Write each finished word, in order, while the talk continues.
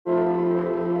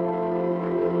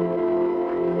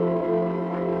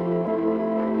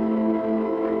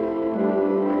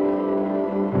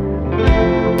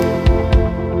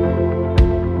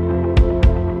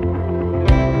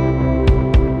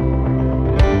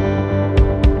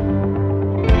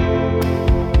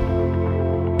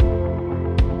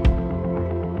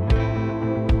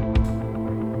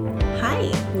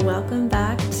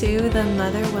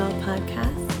Mother Well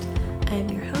podcast. I'm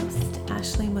your host,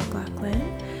 Ashley McLaughlin,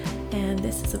 and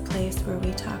this is a place where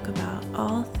we talk about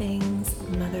all things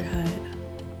motherhood,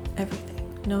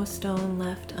 everything, no stone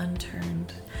left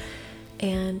unturned.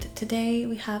 And today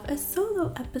we have a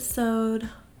solo episode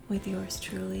with yours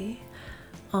truly.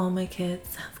 All my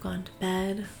kids have gone to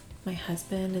bed. My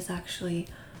husband is actually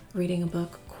reading a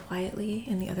book quietly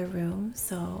in the other room,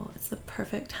 so it's the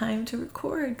perfect time to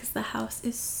record because the house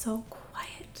is so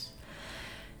quiet.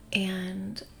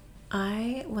 And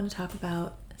I want to talk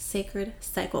about sacred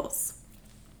cycles.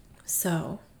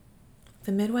 So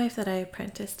the midwife that I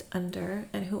apprenticed under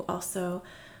and who also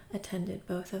attended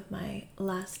both of my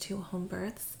last two home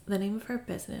births, the name of her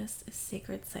business is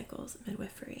Sacred Cycles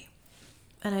Midwifery.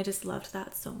 And I just loved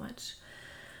that so much.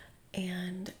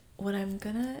 And what I'm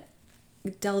gonna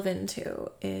delve into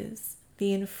is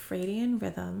the infradian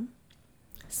rhythm,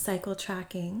 cycle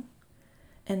tracking,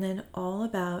 and then all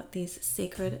about these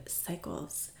sacred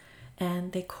cycles.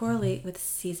 And they correlate with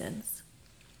seasons.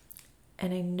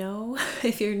 And I know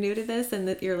if you're new to this and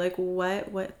that you're like,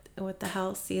 what the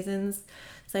hell, seasons,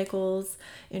 cycles,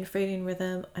 infradian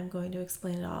rhythm, I'm going to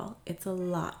explain it all. It's a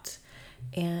lot.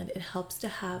 And it helps to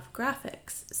have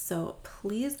graphics. So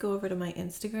please go over to my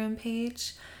Instagram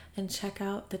page and check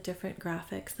out the different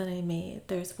graphics that I made.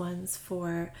 There's ones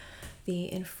for the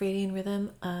infradian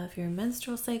rhythm of your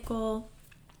menstrual cycle.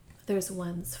 There's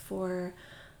ones for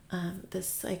the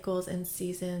cycles and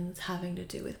seasons having to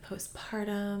do with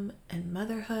postpartum and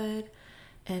motherhood.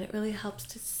 And it really helps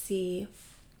to see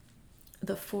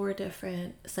the 4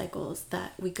 different cycles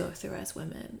that we go through as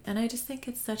women. And I just think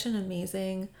it's such an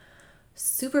amazing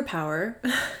superpower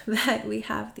that we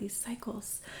have these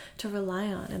cycles to rely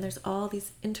on, and there's all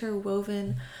these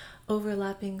interwoven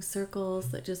overlapping circles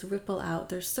that just ripple out.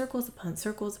 There's circles upon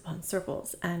circles upon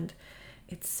circles, and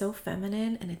it's so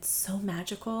feminine and it's so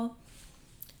magical.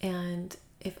 And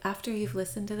if after you've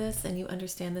listened to this and you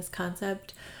understand this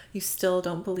concept, you still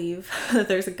don't believe that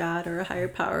there's a God or a higher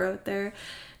power out there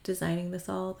designing this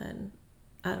all, then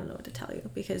I don't know what to tell you,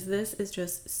 because this is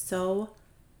just so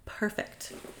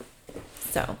perfect.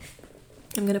 So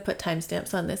I'm going to put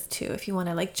timestamps on this too. If you want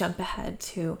to like jump ahead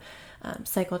to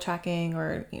cycle tracking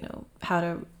or, how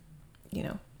to,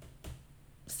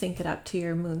 sync it up to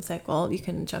your moon cycle, you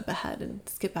can jump ahead and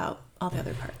skip out all the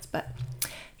other parts. But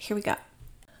here we go.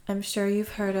 I'm sure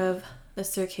you've heard of the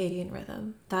circadian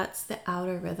rhythm. That's the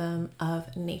outer rhythm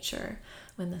of nature.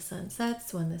 When the sun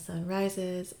sets, when the sun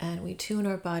rises, and we tune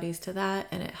our bodies to that,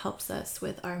 and it helps us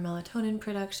with our melatonin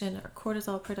production, our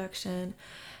cortisol production,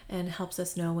 and helps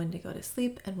us know when to go to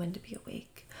sleep and when to be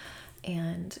awake.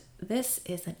 And this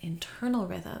is an internal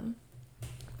rhythm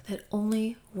that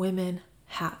only women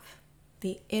have,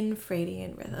 the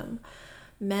infradian rhythm.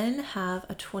 Men have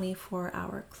a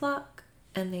 24-hour clock,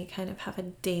 and they kind of have a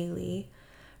daily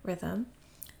rhythm.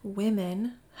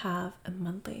 Women have a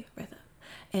monthly rhythm.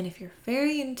 And if you're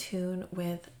very in tune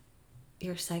with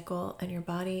your cycle and your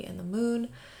body and the moon,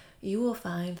 you will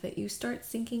find that you start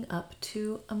syncing up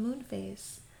to a moon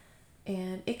phase.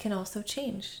 And it can also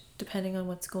change depending on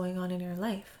what's going on in your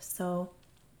life. So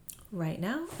right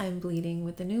now I'm bleeding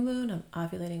with the new moon, I'm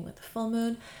ovulating with the full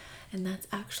moon, and that's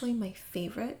actually my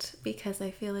favorite because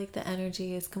I feel like the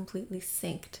energy is completely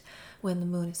synced when the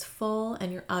moon is full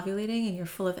and you're ovulating and you're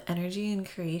full of energy and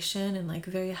creation and like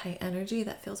very high energy.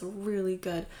 That feels really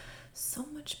good. So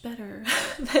much better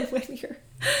than when you're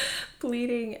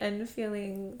bleeding and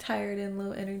feeling tired and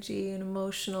low energy and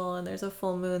emotional, and there's a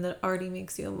full moon that already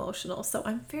makes you emotional. So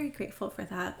I'm very grateful for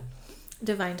that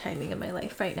divine timing in my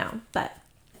life right now, but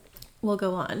we'll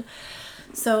go on.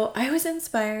 So I was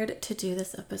inspired to do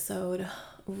this episode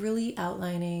really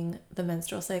outlining the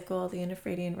menstrual cycle, the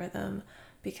infradian rhythm,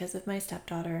 because of my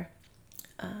stepdaughter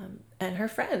and her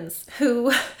friends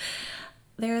who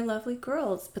they're lovely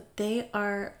girls, but they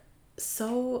are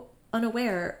so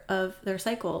unaware of their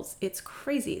cycles. It's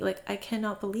crazy. Like, I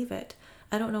cannot believe it.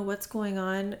 I don't know what's going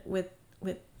on with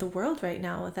the world right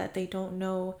now that they don't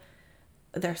know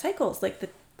their cycles. Like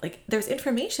there's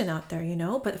information out there,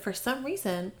 but for some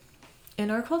reason in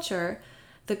our culture,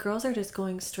 the girls are just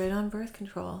going straight on birth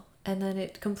control, and then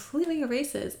it completely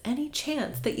erases any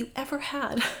chance that you ever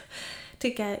had to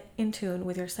get in tune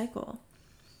with your cycle.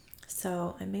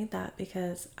 So I made that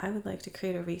because I would like to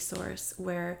create a resource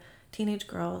where teenage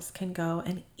girls can go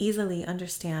and easily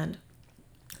understand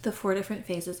the 4 different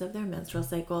phases of their menstrual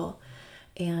cycle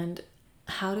and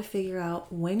how to figure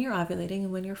out when you're ovulating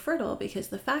and when you're fertile, because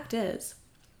the fact is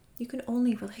you can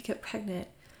only really get pregnant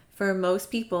for most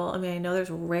people. I mean, I know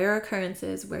there's rare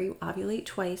occurrences where you ovulate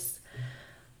twice.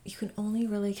 You can only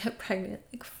really get pregnant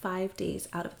like 5 days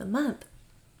out of the month.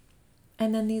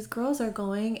 And then these girls are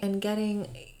going and getting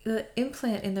the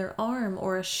implant in their arm,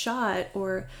 or a shot,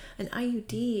 or an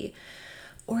IUD,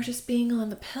 or just being on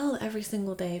the pill every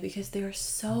single day because they are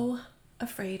so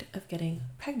afraid of getting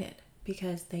pregnant.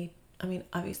 Because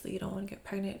obviously you don't want to get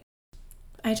pregnant.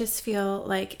 I just feel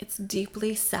like it's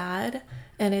deeply sad,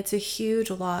 and it's a huge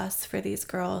loss for these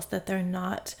girls that they're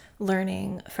not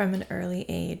learning from an early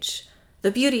age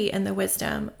the beauty and the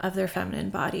wisdom of their feminine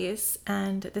bodies.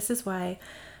 And this is why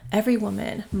every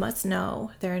woman must know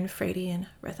their infradian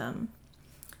rhythm.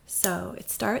 So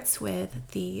it starts with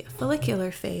the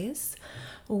follicular phase,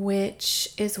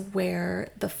 which is where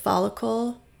the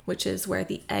follicle, which is where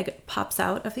the egg pops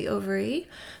out of the ovary,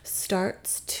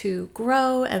 starts to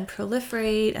grow and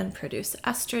proliferate and produce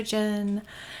estrogen.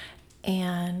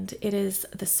 And it is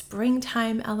the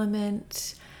springtime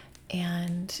element,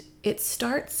 and it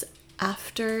starts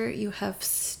after you have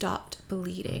stopped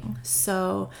bleeding.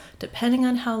 So depending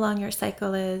on how long your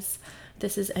cycle is,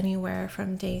 this is anywhere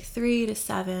from day 3 to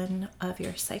 7 of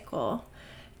your cycle.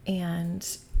 And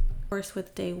of course,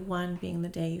 with day 1 being the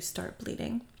day you start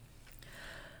bleeding.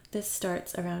 This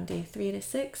starts around day 3 to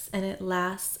 6, and it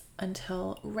lasts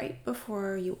until right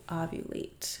before you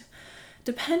ovulate.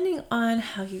 Depending on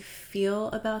how you feel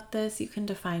about this, you can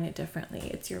define it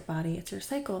differently. It's your body, it's your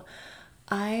cycle.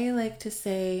 I like to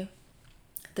say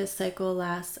this cycle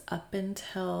lasts up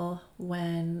until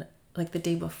when, like the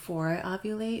day before I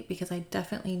ovulate, because I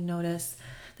definitely notice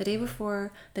the day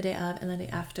before, the day of, and the day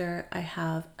after, I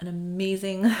have an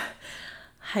amazing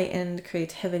heightened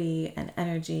creativity and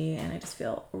energy, and I just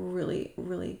feel really,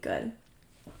 really good.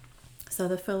 So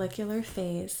the follicular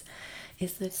phase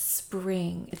is the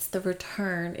spring, it's the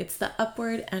return, it's the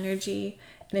upward energy.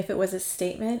 And if it was a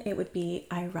statement, it would be,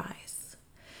 I rise.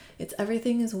 It's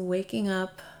everything is waking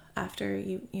up after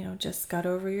you just got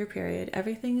over your period.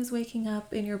 Everything is waking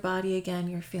up in your body again.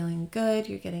 You're feeling good.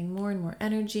 You're getting more and more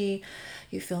energy.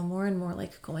 You feel more and more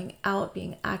like going out,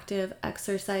 being active,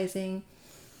 exercising.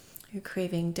 You're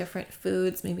craving different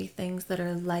foods, maybe things that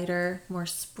are lighter, more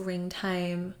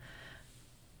springtime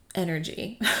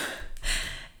energy.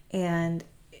 And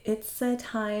it's a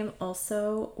time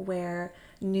also where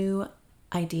new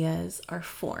ideas are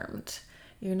formed.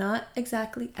 You're not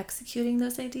exactly executing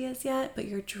those ideas yet, but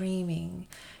you're dreaming,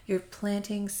 you're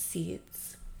planting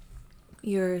seeds,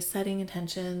 you're setting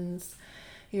intentions,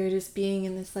 you're just being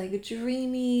in this like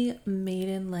dreamy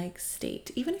maiden-like state.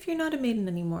 Even if you're not a maiden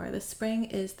anymore, the spring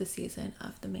is the season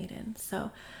of the maiden. So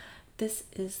this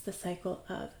is the cycle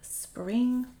of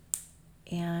spring,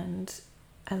 and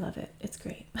I love it. It's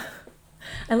great.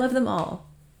 I love them all.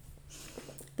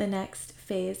 The next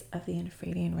phase of the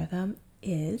infradian rhythm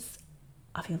is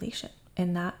ovulation,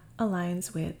 and that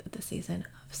aligns with the season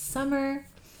of summer.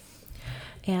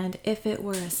 And if it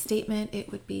were a statement,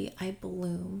 it would be, I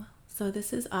bloom. So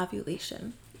this is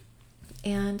ovulation.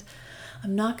 And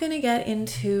I'm not going to get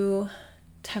into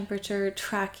temperature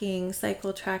tracking,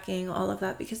 cycle tracking, all of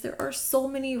that, because there are so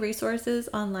many resources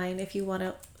online if you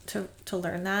want to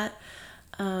learn that.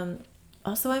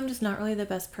 Also, I'm just not really the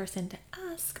best person to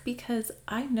ask because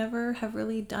I never have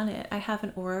really done it. I have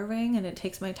an Oura ring and it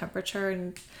takes my temperature,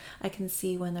 and I can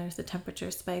see when there's a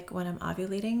temperature spike when I'm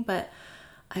ovulating, but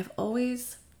I've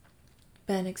always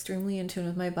been extremely in tune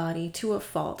with my body to a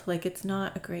fault. Like, it's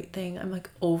not a great thing. I'm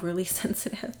like overly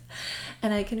sensitive,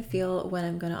 and I can feel when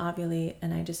I'm going to ovulate,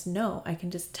 and I just know, I can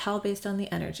just tell based on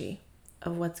the energy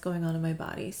of what's going on in my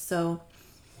body. So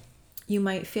you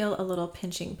might feel a little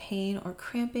pinching pain or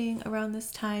cramping around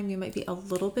this time. You might be a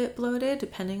little bit bloated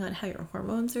depending on how your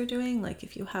hormones are doing. Like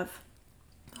if you have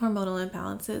hormonal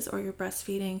imbalances or you're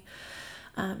breastfeeding,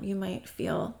 you might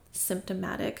feel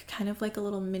symptomatic, kind of like a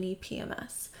little mini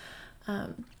PMS.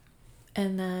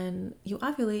 And then you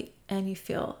ovulate and you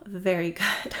feel very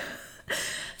good.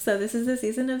 So this is the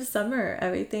season of summer.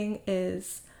 Everything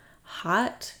is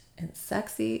hot and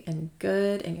sexy and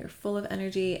good, and you're full of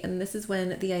energy. And this is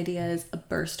when the ideas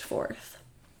burst forth.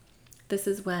 This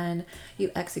is when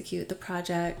you execute the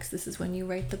projects. This is when you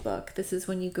write the book. This is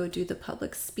when you go do the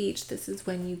public speech. This is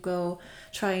when you go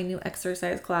try a new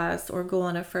exercise class or go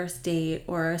on a first date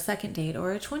or a second date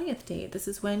or a 20th date. This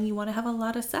is when you want to have a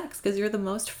lot of sex because you're the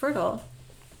most fertile.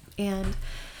 And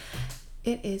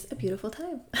it is a beautiful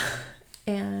time.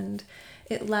 And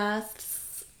it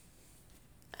lasts,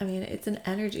 it's an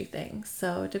energy thing,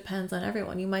 so it depends on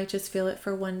everyone. You might just feel it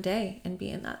for one day and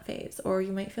be in that phase, or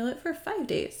you might feel it for 5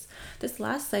 days. This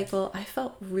last cycle, I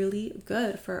felt really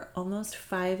good for almost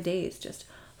 5 days, just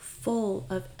full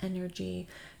of energy,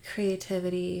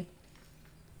 creativity.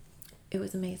 It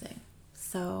was amazing.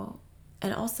 So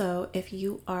And also, if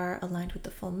you are aligned with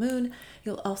the full moon,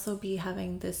 you'll also be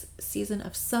having this season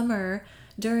of summer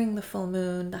during the full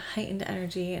moon, the heightened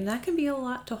energy, and that can be a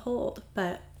lot to hold,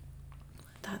 but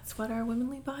that's what our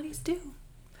womanly bodies do.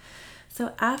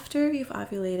 So after you've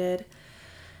ovulated,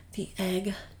 the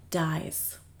egg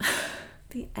dies.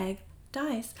 The egg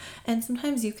dies. And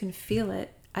sometimes you can feel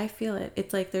it. I feel it.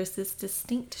 It's like there's this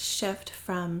distinct shift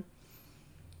from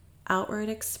outward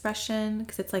expression,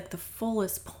 because it's like the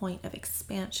fullest point of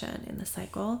expansion in the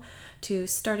cycle, to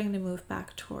starting to move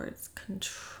back towards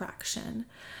contraction.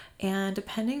 And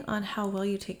depending on how well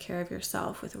you take care of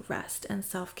yourself with rest and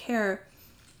self-care,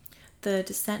 the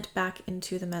descent back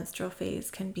into the menstrual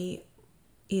phase can be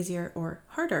easier or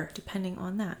harder depending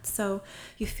on that. So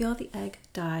you feel the egg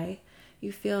die.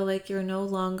 You feel like you're no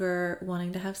longer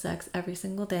wanting to have sex every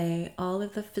single day. All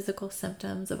of the physical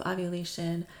symptoms of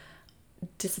ovulation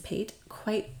dissipate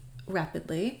quite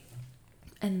rapidly.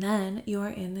 And then you are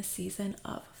in the season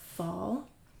of fall,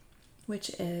 which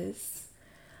is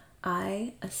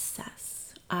I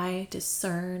assess, I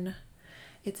discern.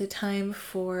 It's a time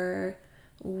for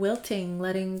wilting,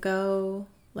 letting go,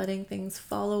 letting things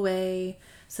fall away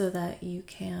so that you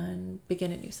can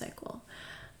begin a new cycle.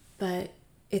 But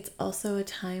it's also a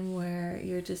time where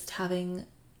you're just having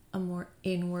a more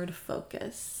inward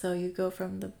focus. So you go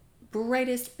from the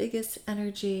brightest, biggest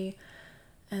energy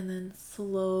and then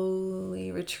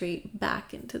slowly retreat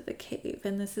back into the cave.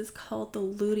 And this is called the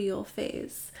luteal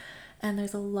phase. And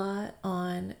there's a lot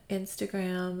on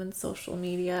Instagram and social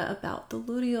media about the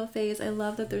luteal phase. I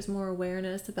love that there's more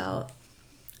awareness about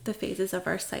the phases of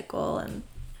our cycle. And,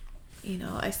 you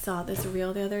know, I saw this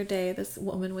reel the other day. This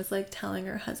woman was like telling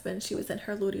her husband she was in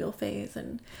her luteal phase.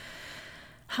 And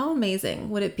how amazing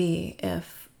would it be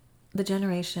if the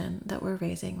generation that we're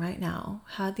raising right now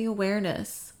had the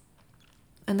awareness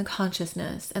and the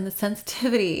consciousness and the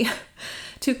sensitivity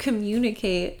to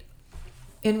communicate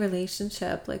in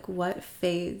relationship, like what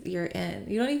phase you're in.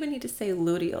 You don't even need to say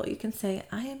luteal. You can say,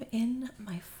 I am in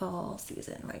my fall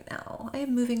season right now. I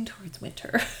am moving towards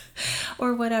winter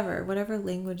or whatever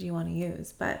language you want to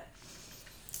use. But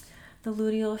the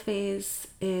luteal phase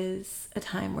is a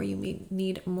time where you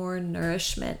need more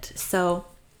nourishment. So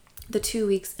the 2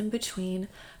 weeks in between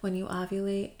when you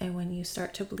ovulate and when you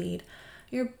start to bleed,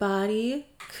 your body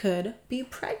could be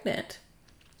pregnant.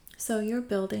 So you're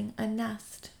building a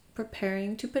nest,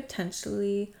 preparing to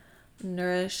potentially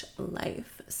nourish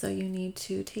life. So you need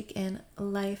to take in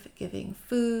life-giving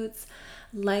foods,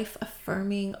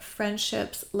 life-affirming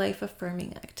friendships,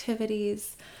 life-affirming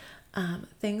activities,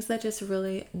 things that just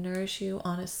really nourish you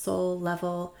on a soul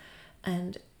level,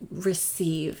 and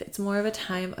receive. It's more of a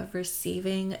time of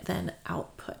receiving than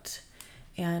output.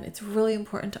 And it's really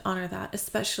important to honor that,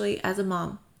 especially as a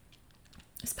mom.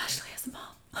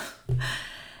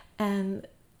 And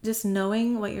just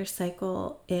knowing what your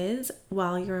cycle is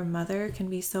while you're a mother can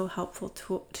be so helpful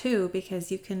too,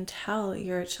 because you can tell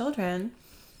your children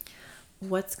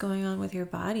what's going on with your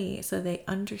body so they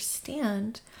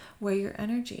understand where your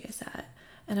energy is at.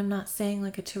 And I'm not saying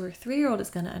like a 2 or 3-year-old is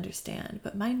going to understand,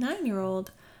 but my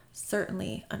 9-year-old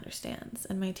certainly understands,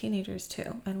 and my teenagers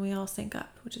too. And we all sync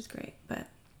up, which is great. But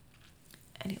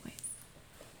anyways.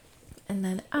 And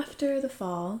then after the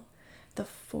fall, the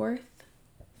 4th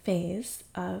phase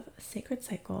of sacred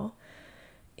cycle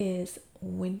is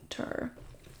winter.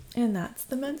 And that's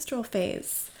the menstrual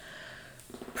phase.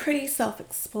 Pretty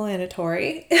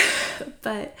self-explanatory.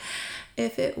 But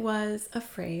if it was a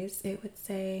phrase, it would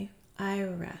say, I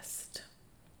rest.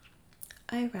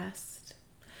 I rest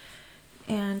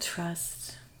and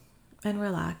trust and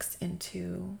relax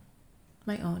into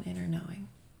my own inner knowing.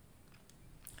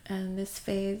 And this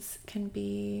phase can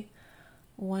be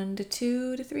 1 to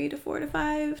 2 to 3 to 4 to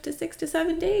 5 to 6 to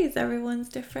 7 days. Everyone's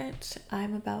different.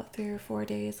 I'm about 3 or 4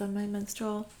 days on my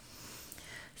menstrual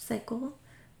cycle.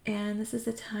 And this is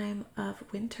a time of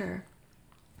winter.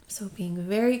 So being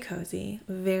very cozy,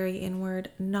 very inward,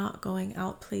 not going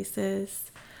out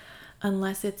places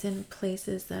unless it's in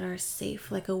places that are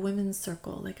safe, like a women's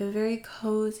circle, like a very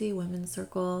cozy women's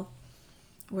circle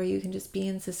where you can just be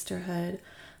in sisterhood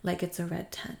like it's a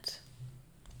red tent.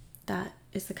 That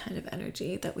is the kind of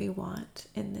energy that we want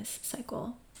in this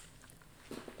cycle.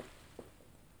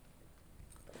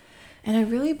 And I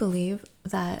really believe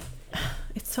that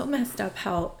it's so messed up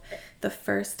how the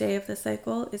first day of the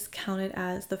cycle is counted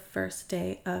as the first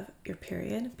day of your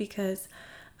period, because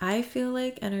I feel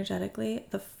like energetically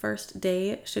the first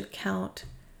day should count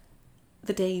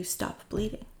the day you stop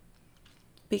bleeding,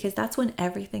 because that's when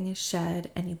everything is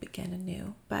shed and you begin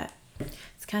anew. But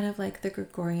It's kind of like the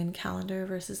Gregorian calendar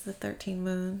versus the 13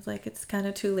 moons. Like, it's kind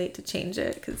of too late to change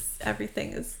it because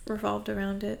everything is revolved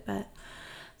around it. But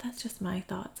that's just my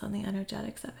thoughts on the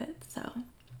energetics of it. So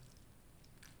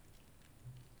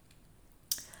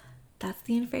that's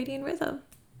the infradian rhythm.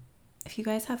 If you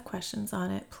guys have questions on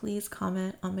it, please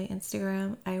comment on my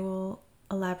Instagram. I will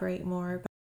elaborate more.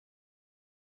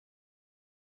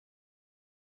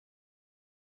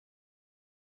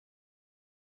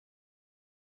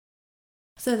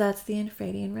 So that's the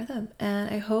infradian rhythm. And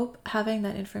I hope having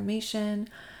that information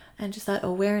and just that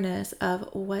awareness of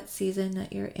what season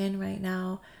that you're in right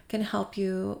now can help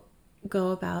you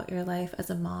go about your life as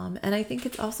a mom. And I think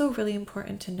it's also really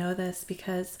important to know this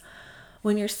because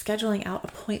when you're scheduling out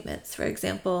appointments, for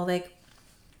example, like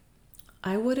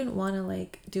I wouldn't want to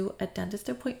like do a dentist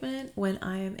appointment when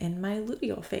I am in my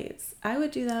luteal phase. I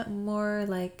would do that more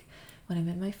like when I'm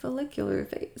in my follicular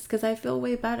phase because I feel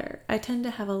way better. I tend to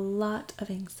have a lot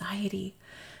of anxiety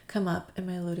come up in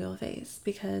my luteal phase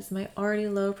because my already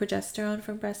low progesterone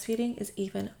from breastfeeding is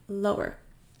even lower.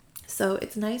 So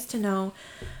it's nice to know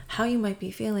how you might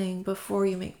be feeling before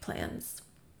you make plans.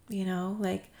 You know,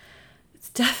 like it's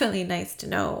definitely nice to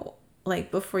know like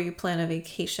before you plan a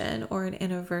vacation or an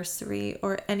anniversary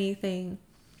or anything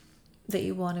that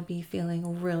you want to be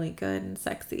feeling really good and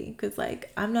sexy. Because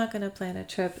like I'm not going to plan a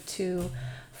trip to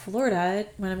Florida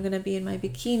when I'm going to be in my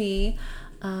bikini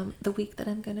the week that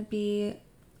I'm going to be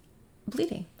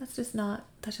bleeding. That's just not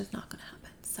going to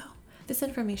happen. So this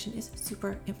information is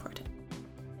super important.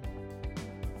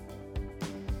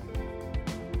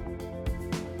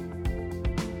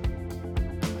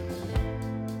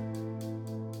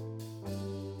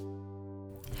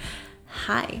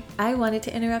 Hi, I wanted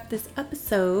to interrupt this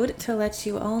episode to let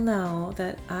you all know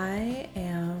that I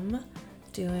am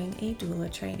doing a doula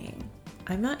training.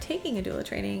 I'm not taking a doula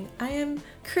training, I am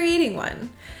creating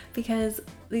one because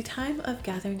the time of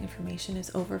gathering information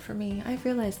is over for me. I've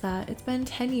realized that it's been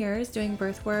 10 years doing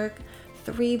birth work,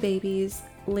 3 babies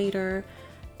later,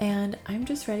 and I'm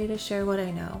just ready to share what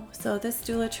I know. So this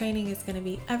doula training is going to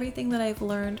be everything that I've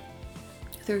learned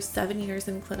through 7 years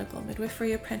in clinical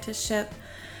midwifery apprenticeship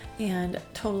and a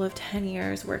total of 10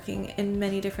 years working in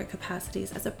many different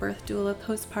capacities as a birth doula,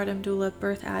 postpartum doula,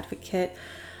 birth advocate,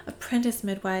 apprentice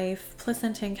midwife,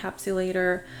 placenta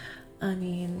encapsulator. I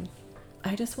mean,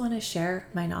 I just want to share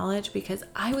my knowledge because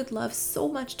I would love so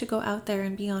much to go out there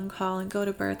and be on call and go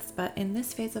to births, but in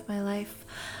this phase of my life,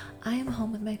 I am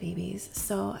home with my babies.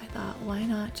 So I thought, why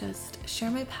not just share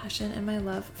my passion and my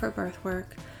love for birth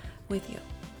work with you?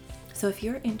 So if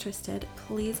you're interested,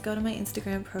 please go to my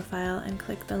Instagram profile and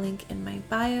click the link in my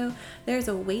bio. There's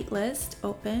a wait list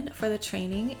open for the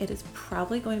training. It is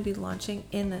probably going to be launching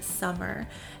in the summer,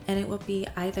 and it will be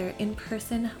either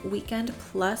in-person weekend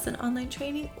plus an online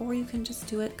training, or you can just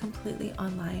do it completely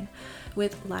online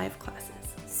with live classes.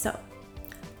 So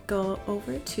go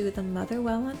over to the Mother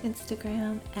Well on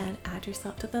Instagram and add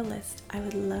yourself to the list. I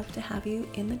would love to have you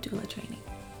in the doula training.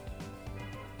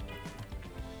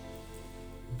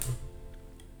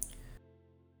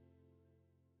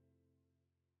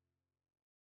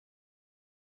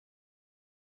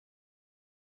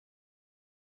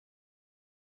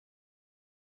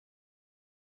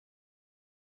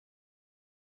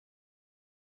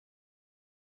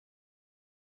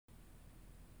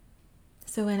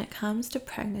 So when it comes to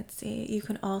pregnancy, you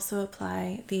can also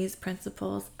apply these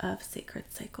principles of sacred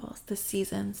cycles, the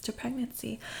seasons to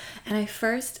pregnancy. And I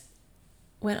first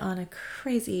went on a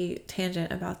crazy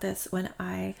tangent about this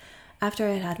after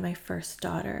I had my first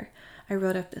daughter. I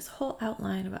wrote up this whole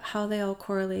outline about how they all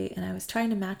correlate, and I was trying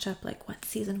to match up like what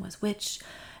season was which,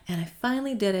 and I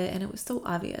finally did it, and it was so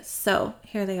obvious. So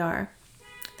here they are.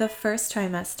 The first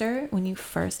trimester, when you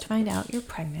first find out you're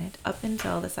pregnant, up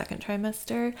until the second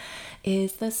trimester,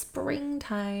 is the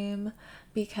springtime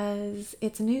because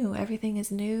it's new. Everything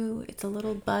is new. It's a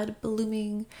little bud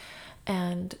blooming,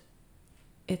 and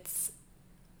it's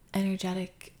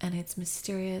energetic and it's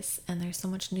mysterious, and there's so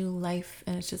much new life,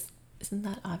 and it's just, isn't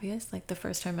that obvious? Like the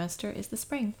first trimester is the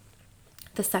spring.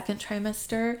 The second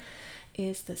trimester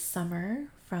is the summer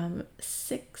from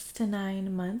 6 to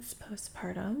 9 months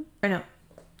postpartum. Or no,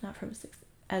 not from 6,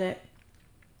 edit.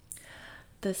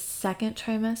 The second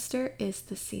trimester is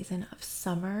the season of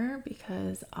summer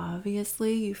because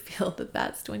obviously you feel the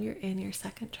best when you're in your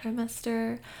second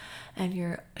trimester and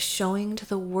you're showing to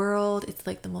the world. It's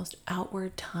like the most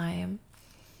outward time.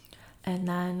 And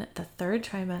then the third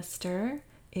trimester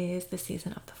is the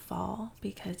season of the fall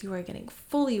because you are getting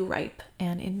fully ripe.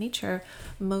 And in nature,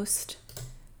 most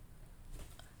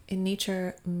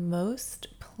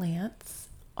plants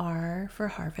are for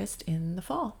harvest in the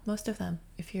fall, most of them,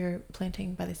 if you're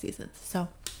planting by the seasons. So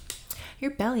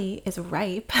your belly is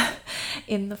ripe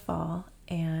in the fall,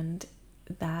 and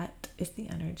that is the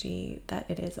energy that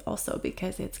it is also,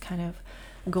 because it's kind of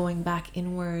going back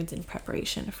inwards in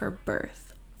preparation for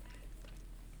birth.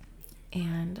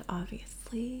 And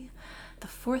obviously the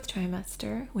fourth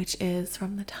trimester, which is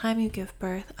from the time you give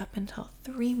birth up until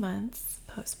 3 months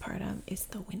postpartum, is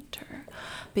the winter,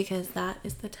 because that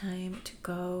is the time to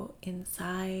go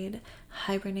inside,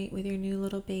 hibernate with your new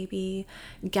little baby,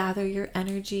 gather your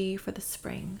energy for the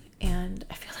spring. And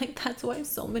I feel like that's why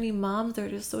so many moms are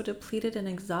just so depleted and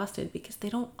exhausted, because they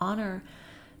don't honor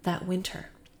that winter.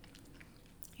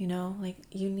 You know, like,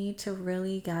 you need to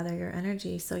really gather your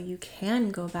energy so you can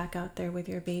go back out there with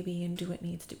your baby and do what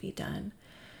needs to be done.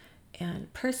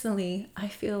 And personally, I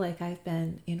feel like I've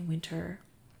been in winter,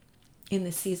 in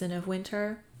the season of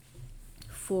winter,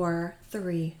 for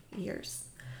 3 years.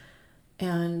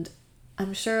 And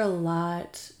I'm sure a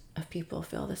lot of people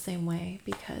feel the same way,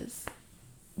 because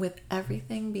with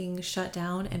everything being shut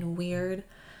down and weird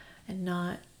and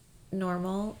not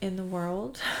normal in the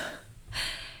world,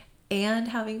 and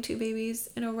having 2 babies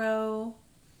in a row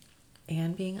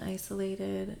and being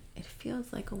isolated, it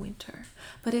feels like a winter.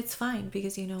 But it's fine,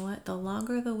 because you know what? The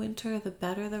longer the winter, the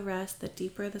better the rest, the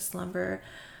deeper the slumber,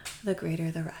 the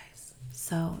greater the rise.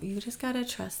 So you just gotta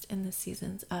trust in the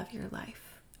seasons of your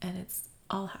life, and it's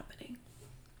all happening.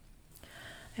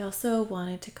 I also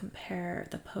wanted to compare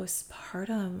the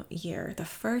postpartum year. The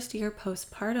first year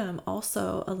postpartum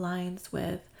also aligns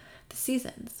with the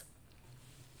seasons.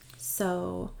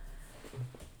 So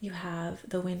you have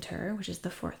the winter, which is the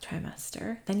 4th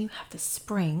trimester. Then you have the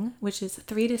spring, which is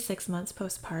 3 to 6 months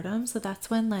postpartum. So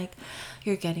that's when, like,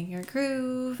 you're getting your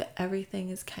groove. Everything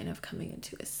is kind of coming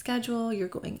into a schedule. You're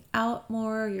going out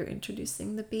more. You're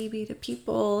introducing the baby to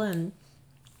people and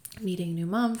meeting new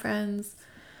mom friends,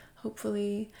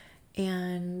 hopefully.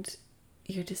 And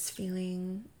you're just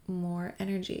feeling more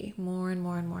energy, more and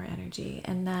more and more energy.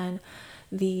 And then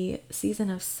the season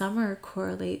of summer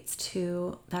correlates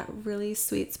to that really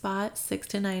sweet spot, 6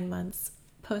 to 9 months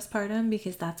postpartum,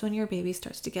 because that's when your baby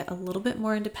starts to get a little bit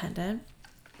more independent.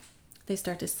 They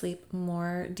start to sleep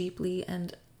more deeply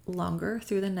and longer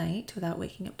through the night without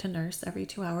waking up to nurse every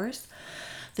 2 hours.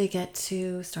 They get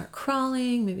to start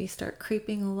crawling, maybe start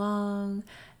creeping along,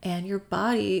 and your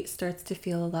body starts to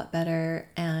feel a lot better.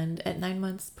 And at 9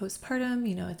 months postpartum,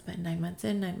 you know, it's been 9 months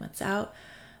in, 9 months out.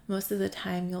 Most of the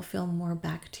time you'll feel more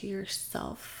back to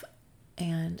yourself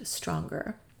and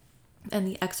stronger. And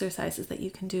the exercises that you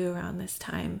can do around this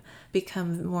time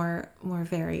become more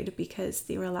varied, because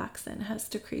the relaxin has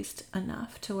decreased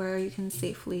enough to where you can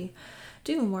safely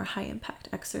do more high impact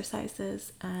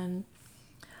exercises. And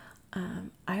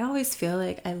I always feel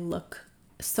like I look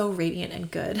so radiant and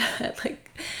good at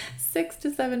like 6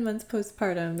 to 7 months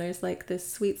postpartum. There's like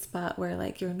this sweet spot where,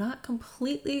 like, you're not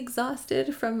completely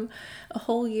exhausted from a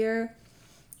whole year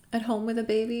at home with a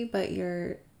baby, but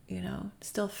you're, you know,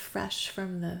 still fresh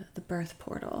from the birth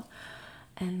portal.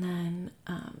 And then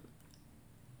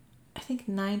I think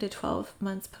 9 to 12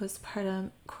 months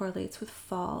postpartum correlates with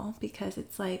fall, because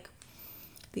it's like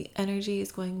the energy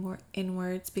is going more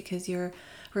inwards, because you're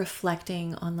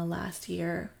reflecting on the last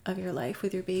year of your life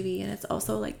with your baby. And it's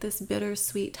also like this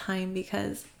bittersweet time,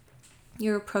 because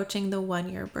you're approaching the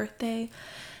 1-year birthday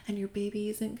and your baby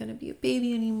isn't going to be a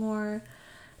baby anymore.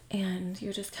 And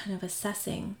you're just kind of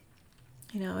assessing,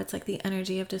 you know, it's like the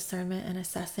energy of discernment and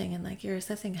assessing, and like you're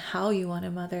assessing how you want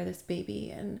to mother this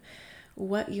baby and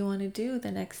what you want to do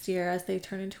the next year as they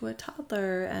turn into a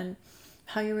toddler, and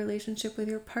how your relationship with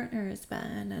your partner has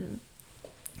been.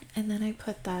 And then I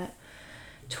put that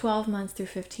 12 months through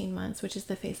 15 months, which is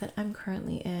the phase that I'm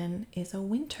currently in, is a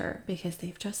winter, because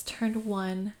they've just turned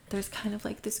 1. There's kind of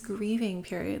like this grieving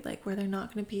period, like where they're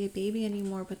not going to be a baby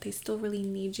anymore, but they still really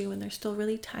need you, and they're still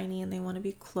really tiny, and they want to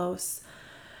be close.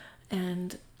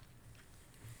 And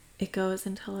it goes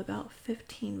until about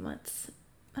 15 months.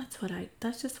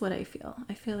 That's just what I feel.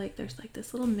 I feel like there's like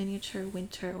this little miniature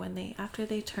winter when after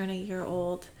they turn a year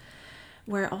old,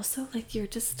 where also like you're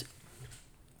just,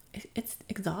 it's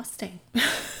exhausting.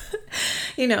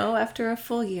 You know, after a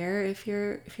full year, if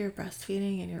you're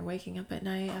breastfeeding and you're waking up at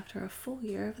night after a full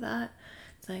year of that,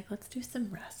 it's like, let's do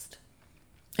some rest.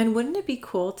 And wouldn't it be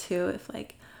cool too if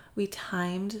like we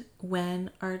timed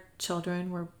when our children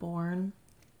were born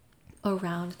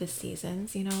around the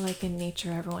seasons, you know, like in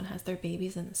nature, everyone has their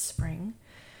babies in the spring.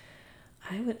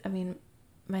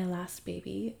 My last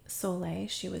baby, Soleil,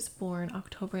 she was born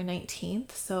October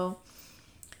 19th. So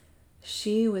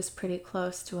she was pretty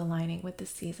close to aligning with the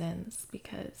seasons,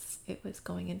 because it was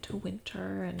going into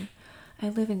winter, and I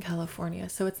live in California,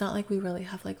 so it's not like we really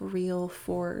have like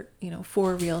four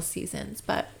real seasons,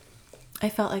 but I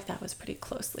felt like that was pretty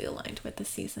closely aligned with the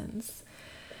seasons.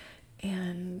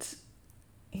 And,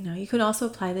 you can also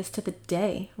apply this to the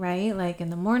day, right? Like in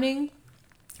the morning,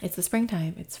 it's the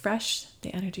springtime, it's fresh,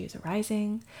 the energy is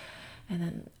rising. And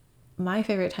then my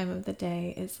favorite time of the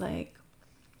day is like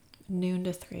noon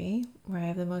to 3, where I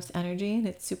have the most energy and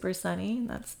it's super sunny. And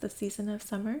that's the season of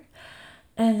summer.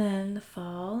 And then the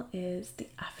fall is the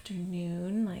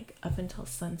afternoon, like up until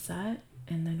sunset.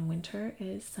 And then winter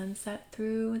is sunset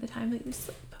through the time that you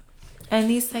sleep. And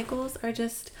these cycles are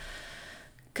just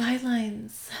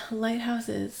guidelines,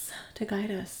 lighthouses to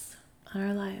guide us on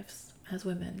our lives as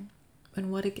women. And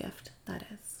what a gift that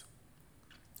is.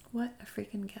 What a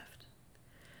freaking gift.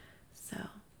 So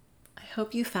I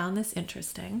hope you found this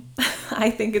interesting. I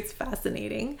think it's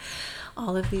fascinating.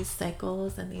 All of these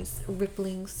cycles and these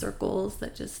rippling circles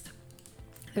there's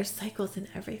cycles in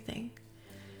everything.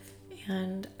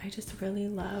 And I just really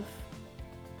love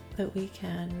that we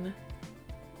can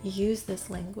use this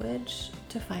language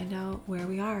to find out where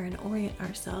we are and orient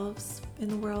ourselves in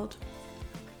the world.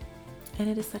 And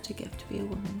it is such a gift to be a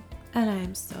woman. And I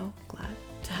am so glad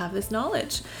to have this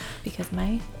knowledge because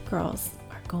my girls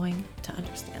are going to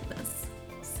understand this.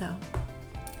 So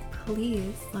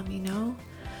please let me know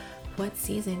what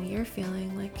season you're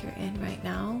feeling like you're in right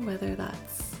now, whether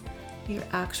that's your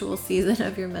actual season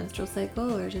of your menstrual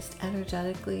cycle or just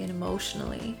energetically and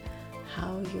emotionally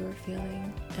how you're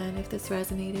feeling. And if this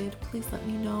resonated, please let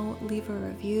me know. Leave a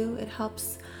review. It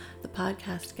helps the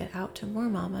podcast get out to more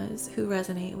mamas who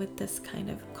resonate with this kind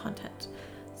of content.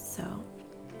 So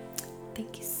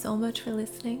thank you so much for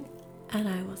listening, and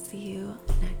I will see you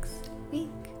next week.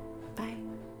 Bye.